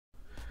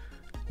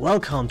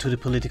Welcome to the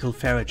Political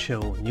Ferret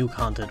Show. New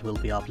content will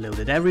be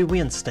uploaded every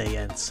Wednesday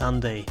and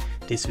Sunday.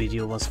 This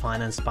video was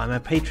financed by my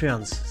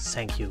Patreons.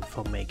 Thank you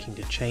for making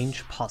the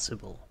change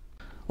possible.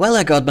 Well,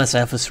 I got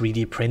myself a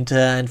 3D printer,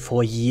 and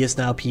for years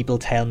now people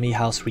tell me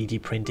how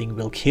 3D printing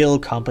will kill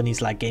companies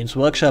like Games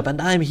Workshop,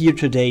 and I'm here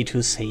today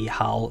to say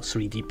how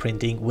 3D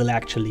printing will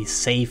actually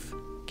save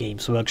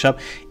Games Workshop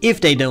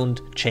if they don't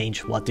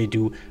change what they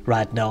do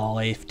right now,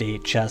 or if they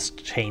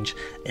just change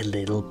a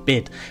little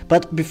bit.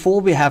 But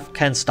before we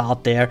can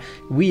start there,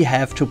 we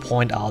have to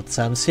point out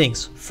some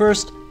things.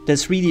 First, the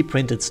 3D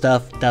printed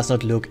stuff does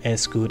not look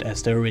as good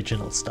as the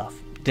original stuff.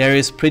 There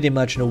is pretty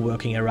much no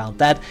working around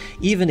that.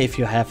 Even if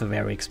you have a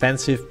very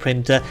expensive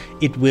printer,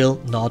 it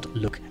will not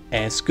look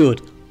as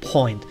good.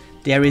 Point.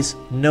 There is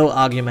no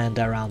argument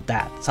around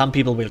that. Some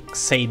people will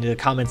say in the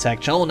comment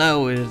section, oh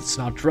no, it's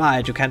not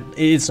right,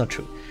 it's not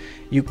true.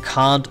 You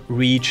can't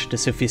reach the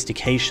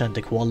sophistication,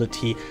 the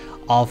quality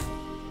of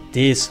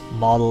these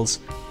models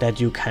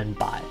that you can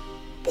buy.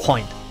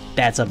 Point.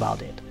 That's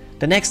about it.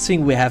 The next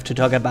thing we have to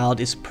talk about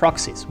is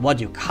proxies. What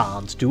you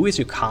can't do is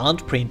you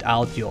can't print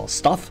out your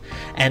stuff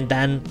and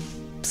then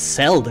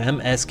sell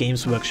them as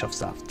Games Workshop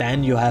stuff.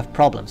 Then you have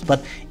problems.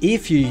 But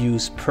if you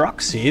use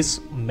proxies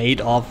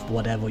made of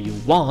whatever you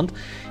want,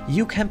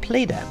 you can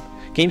play them.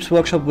 Games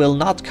Workshop will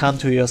not come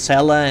to your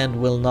seller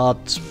and will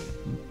not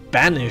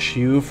banish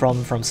you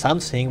from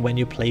something when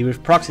you play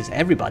with proxies.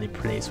 Everybody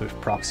plays with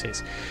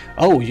proxies.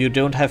 Oh, you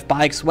don't have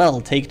bikes? Well,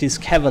 take this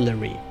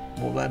cavalry.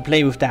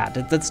 Play with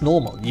that. That's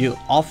normal. You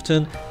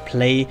often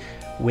play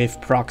with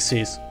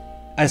proxies,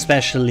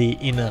 especially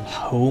in a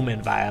home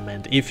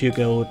environment. If you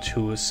go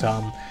to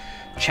some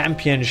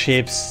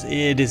championships,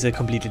 it is a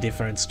completely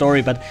different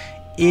story, but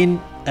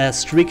in a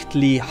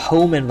strictly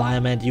home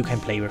environment you can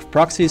play with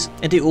proxies,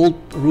 and the old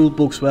rule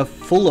books were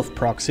full of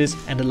proxies,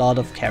 and a lot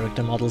of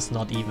character models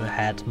not even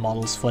had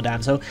models for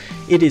them, so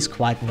it is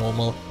quite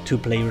normal to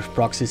play with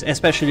proxies,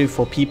 especially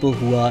for people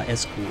who are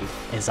as cool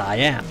as I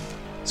am.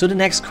 So the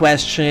next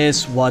question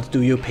is, what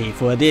do you pay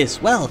for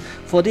this? Well,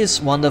 for this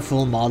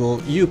wonderful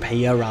model you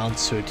pay around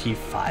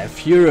 35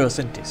 euros,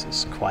 and this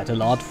is quite a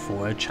lot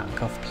for a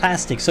chunk of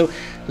plastic. So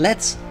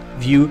let's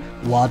view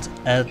what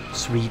a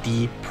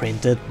 3D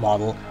printed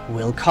model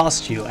will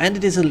cost you, and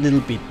it is a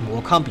little bit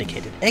more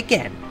complicated.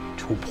 Again,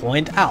 to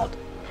point out,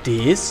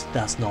 this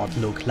does not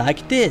look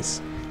like this.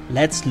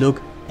 Let's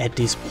look at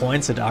these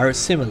points that are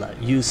similar.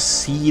 You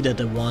see that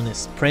the one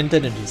is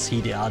printed and you see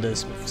the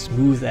others with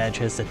smooth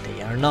edges that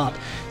they are not.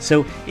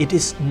 So it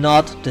is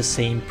not the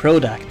same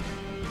product,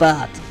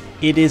 but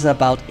it is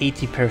about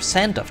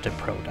 80% of the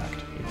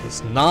product. It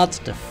is not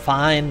the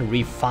fine,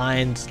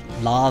 refined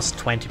last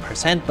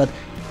 20%, but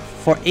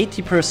for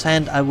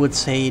 80% I would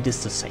say it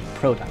is the same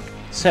product.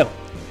 So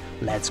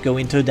let's go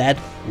into that.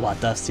 What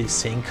does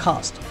this thing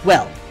cost?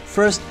 Well,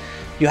 first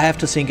you have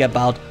to think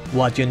about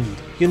what you need.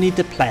 You need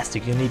the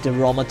plastic, you need the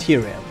raw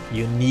material,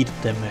 you need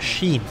the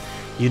machine,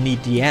 you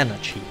need the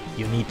energy,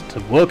 you need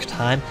the work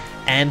time,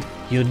 and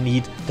you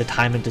need the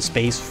time and the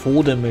space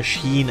for the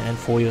machine and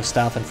for your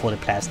stuff and for the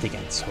plastic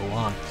and so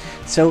on.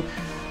 So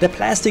the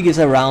plastic is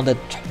around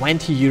at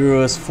 20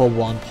 euros for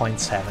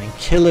 1.7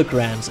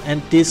 kilograms,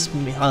 and this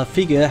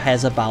figure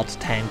has about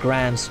 10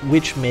 grams,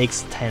 which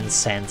makes 10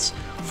 cents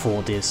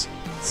for this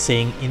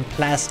thing in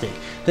plastic.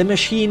 The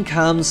machine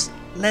comes,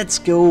 let's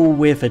go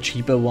with a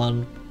cheaper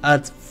one,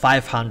 at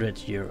 500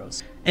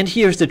 euros. And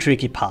here's the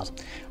tricky part.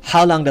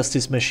 How long does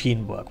this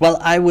machine work? Well,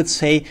 I would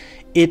say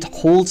it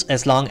holds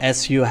as long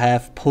as you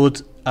have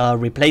put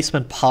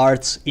replacement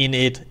parts in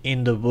it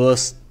in the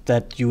worst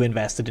that you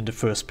invested in the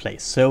first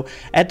place. So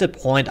at the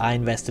point I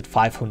invested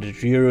 500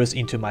 euros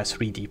into my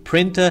 3D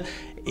printer,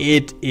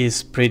 it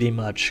is pretty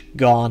much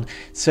gone.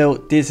 So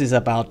this is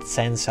about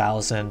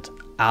 10,000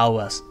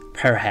 hours.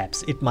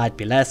 Perhaps it might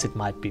be less, it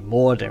might be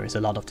more. There is a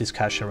lot of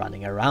discussion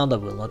running around. I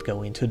will not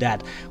go into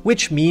that,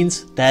 which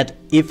means that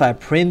if I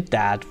print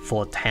that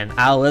for 10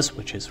 hours,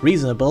 which is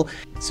reasonable,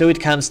 so it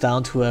comes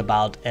down to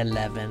about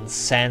 11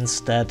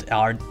 cents that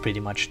are pretty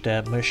much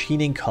the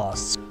machining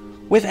costs.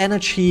 With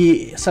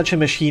energy, such a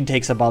machine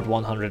takes about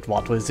 100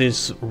 watt, which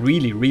is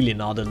really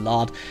not a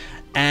lot,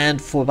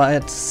 and for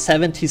about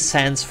 70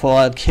 cents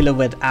for a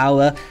kilowatt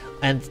hour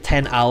and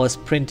 10 hours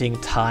printing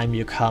time,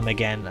 you come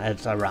again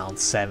at around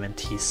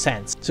 70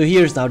 cents. So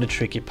here's now the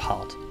tricky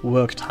part.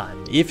 Work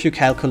time. If you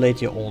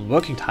calculate your own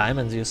working time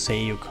and you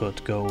say you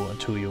could go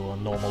to your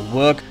normal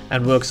work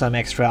and work some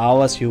extra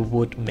hours, you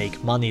would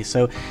make money.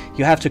 So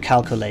you have to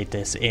calculate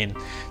this in.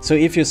 So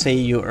if you say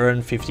you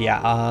earn 50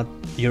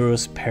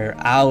 euros per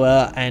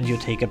hour and you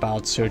take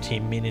about 30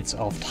 minutes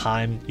of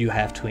time you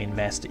have to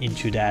invest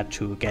into that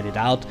to get it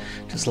out,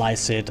 to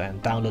slice it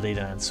and download it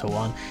and so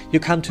on, you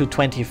come to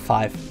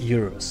 25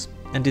 euros.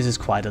 And this is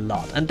quite a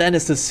lot. And then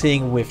is the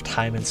thing with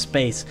time and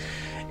space.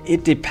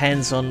 It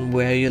depends on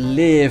where you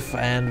live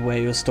and where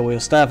you store your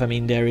stuff. I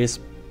mean, there is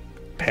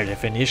per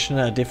definition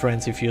a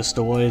difference if you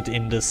store it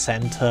in the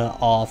center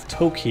of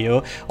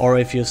Tokyo or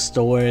if you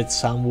store it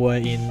somewhere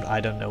in, I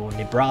don't know,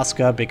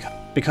 Nebraska,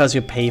 because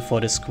you pay for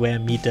the square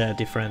meter a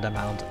different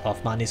amount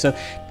of money. So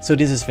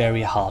this is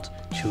very hard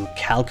to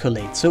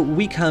calculate. So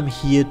we come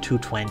here to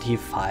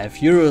 25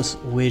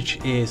 euros,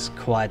 which is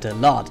quite a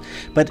lot.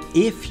 But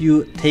if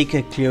you take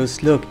a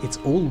close look, it's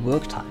all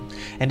work time.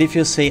 And if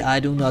you say I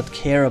do not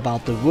care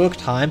about the work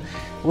time,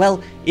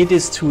 well, it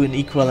is to an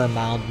equal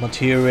amount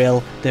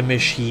material, the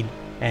machine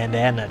and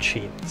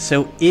energy.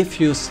 So if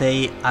you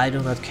say I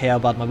do not care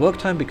about my work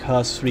time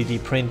because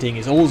 3D printing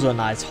is also a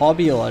nice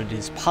hobby, or it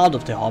is part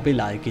of the hobby,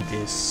 like it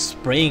is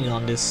spraying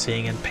on this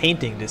thing and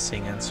painting this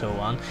thing and so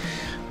on,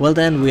 well,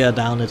 then we are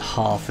down at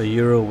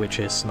 €0.50, which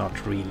is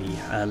not really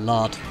a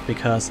lot,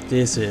 because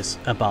this is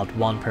about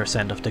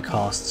 1% of the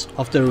costs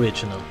of the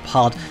original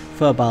part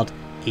for about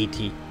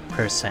 80%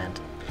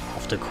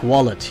 of the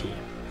quality.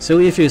 So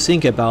if you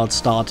think about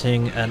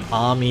starting an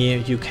army,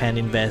 you can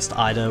invest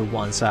either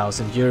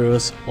 1,000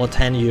 euros or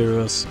 10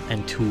 euros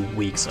and 2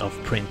 weeks of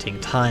printing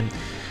time,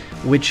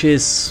 which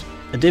is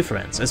a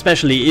difference,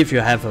 especially if you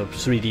have a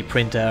 3D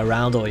printer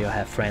around or you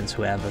have friends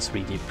who have a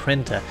 3D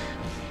printer.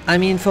 I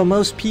mean, for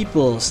most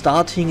people,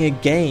 starting a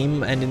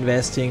game and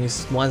investing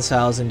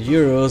 1,000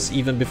 euros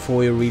even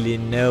before you really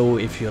know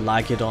if you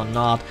like it or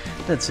not,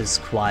 that's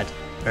just quite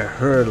a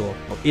hurdle.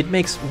 It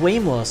makes way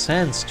more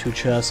sense to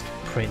just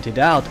print it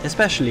out,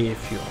 especially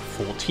if you're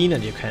 14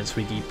 and you can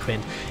 3D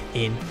print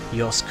in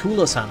your school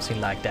or something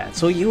like that.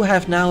 So you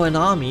have now an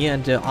army,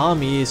 and the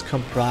army is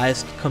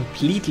comprised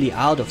completely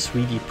out of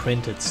 3D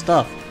printed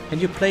stuff,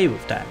 and you play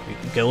with that.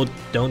 You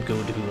don't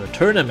go to a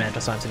tournament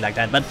or something like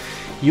that, but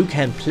you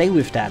can play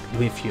with that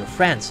with your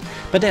friends.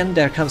 But then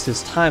there comes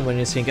this time when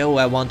you think, oh,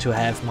 I want to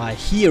have my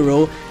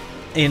hero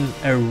in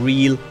a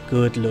real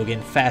good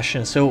looking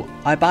fashion, so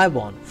I buy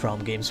one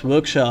from Games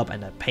Workshop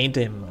and I paint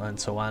him and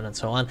so on and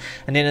so on,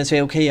 and then I say,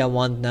 okay, I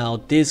want now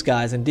these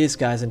guys and these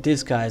guys and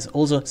these guys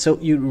also. So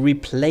you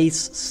replace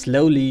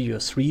slowly your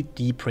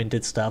 3D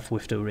printed stuff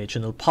with the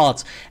original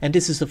parts, and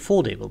this is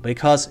affordable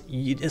because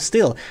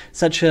still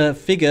such a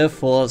figure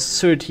for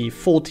 30,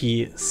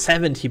 40,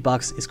 70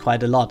 bucks is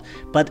quite a lot,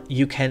 but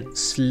you can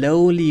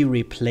slowly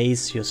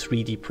replace your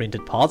 3D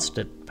printed parts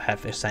that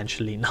have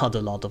essentially not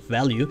a lot of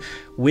value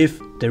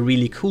with the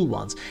really cool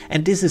ones.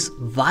 And this is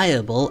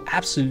viable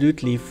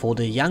absolutely for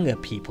the younger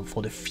people,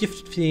 for the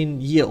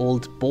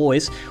 15-year-old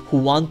boys who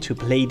want to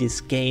play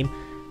this game.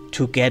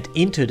 To get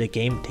into the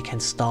game, they can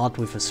start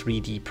with a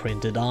 3D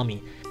printed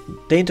army.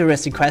 The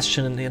interesting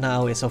question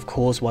now is, of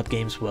course, what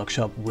Games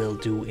Workshop will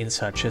do in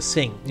such a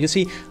thing. You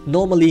see,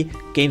 normally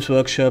Games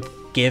Workshop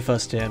give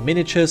us their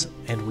miniatures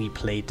and we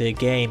play the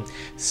game.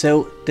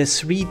 So the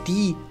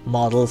 3D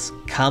models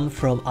come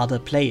from other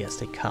players.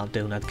 They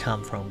do not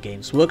come from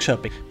Games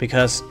Workshop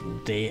because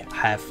they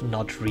have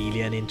not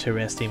really an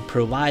interest in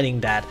providing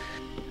that.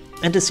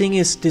 And the thing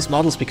is, these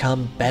models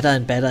become better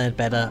and better and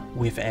better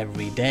with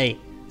every day.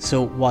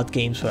 So what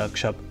Games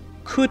Workshop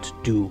could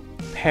do,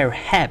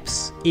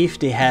 perhaps, if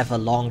they have a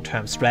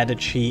long-term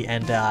strategy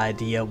and the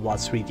idea what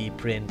 3D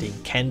printing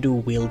can do,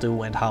 will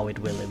do, and how it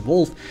will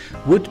evolve,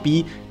 would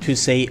be to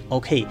say,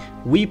 okay,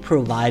 we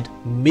provide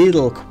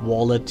middle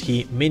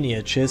quality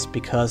miniatures,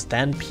 because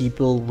then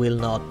people will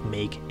not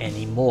make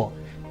any more.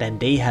 Then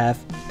they have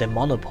the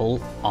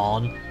monopoly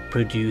on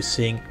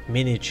producing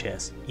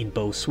miniatures in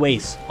both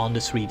ways, on the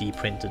 3D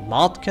printed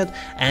market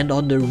and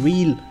on the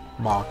real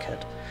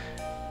market.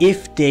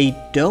 If they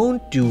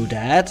don't do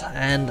that,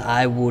 and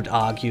I would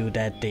argue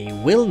that they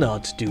will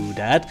not do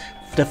that,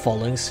 the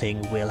following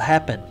thing will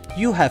happen.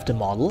 You have the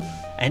model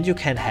and you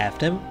can have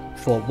them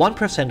for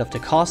 1% of the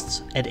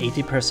costs at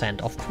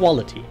 80% of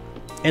quality.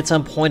 At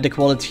some point the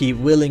quality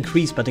will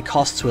increase, but the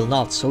costs will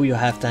not, so you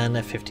have then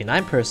a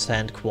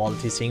 59%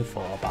 quality thing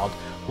for about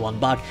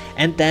 $1,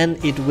 and then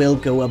it will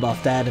go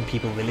above that and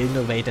people will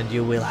innovate and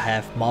you will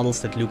have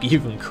models that look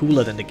even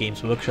cooler than the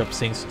Games Workshop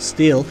things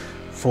still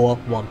for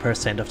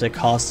 1% of the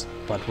cost,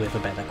 but with a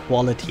better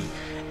quality.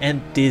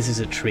 And this is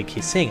a tricky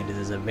thing, and this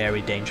is a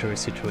very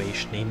dangerous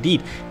situation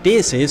indeed.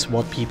 This is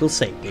what people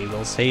say. They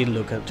will say,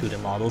 look to the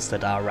models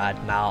that are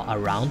right now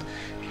around.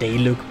 They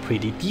look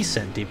pretty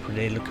decent,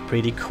 they look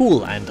pretty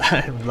cool, and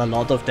a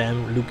lot of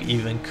them look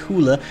even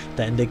cooler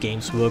than the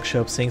Games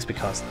Workshop things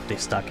because they're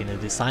stuck in a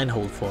design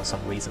hole for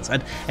some reasons.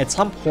 And at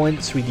some point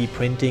 3D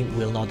printing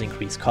will not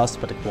increase costs,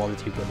 but the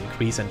quality will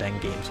increase, and then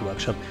Games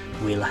Workshop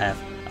will have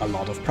a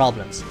lot of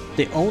problems.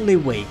 The only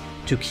way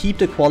to keep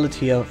the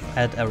quality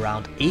at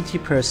around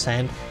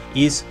 80%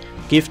 is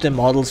give the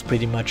models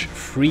pretty much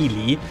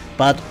freely,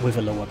 but with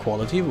a lower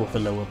quality, with a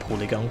lower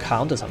polygon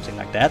count or something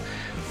like that,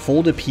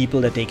 for the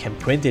people that they can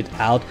print it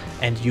out,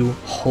 and you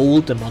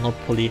hold the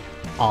monopoly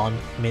on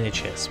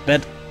miniatures.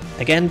 But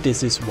again,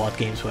 this is what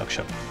Games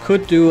Workshop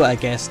could do. I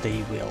guess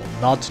they will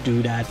not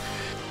do that,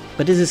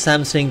 but this is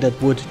something that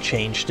would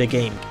change the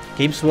game.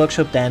 Games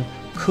Workshop then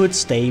could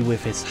stay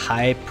with its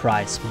high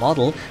price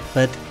model,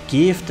 but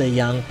give the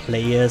young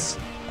players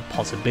a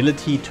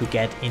possibility to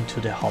get into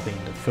the hobby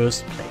in the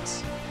first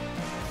place.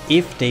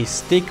 If they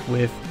stick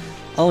with,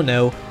 oh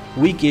no,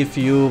 we give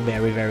you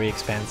very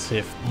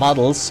expensive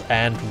models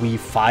and we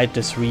fight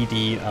the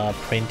 3D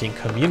printing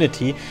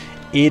community,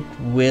 it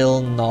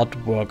will not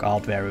work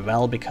out very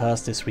well,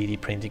 because the 3D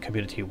printing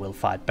community will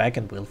fight back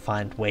and will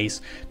find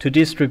ways to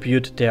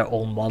distribute their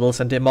own models,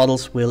 and their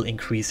models will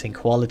increase in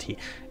quality.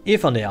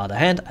 If on the other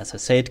hand, as I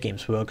said,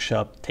 Games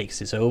Workshop takes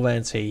this over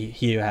and say,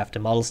 here you have the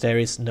models, there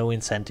is no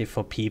incentive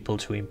for people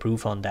to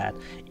improve on that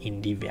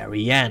in the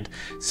very end.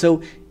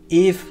 So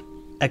if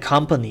a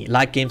company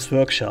like Games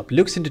Workshop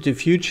looks into the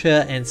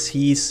future and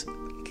sees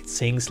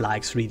things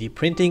like 3D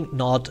printing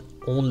not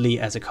only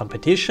as a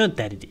competition,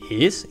 that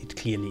it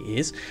clearly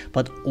is,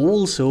 but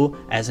also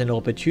as an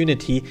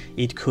opportunity,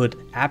 it could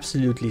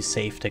absolutely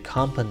save the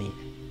company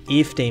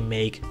if they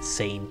make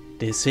sane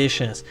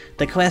decisions.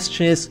 The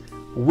question is,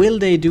 will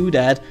they do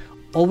that,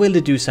 or will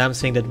they do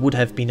something that would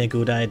have been a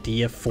good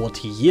idea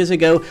 40 years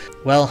ago?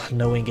 Well,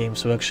 knowing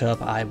Games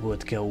Workshop, I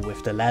would go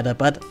with the latter,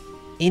 but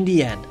in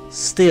the end,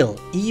 still,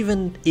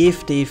 even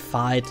if they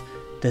fight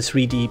the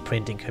 3D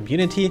printing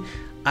community,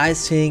 I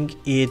think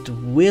it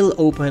will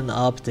open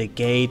up the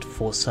gate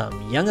for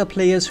some younger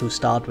players who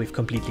start with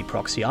completely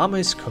proxy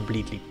armies,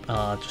 completely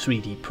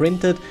 3D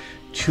printed,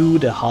 to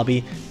the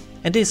hobby,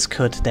 and this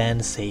could then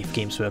save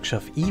Games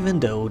Workshop even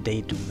though they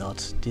do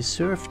not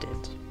deserve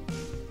it.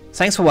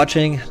 Thanks for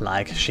watching,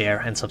 like, share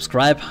and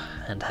subscribe,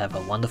 and have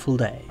a wonderful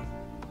day.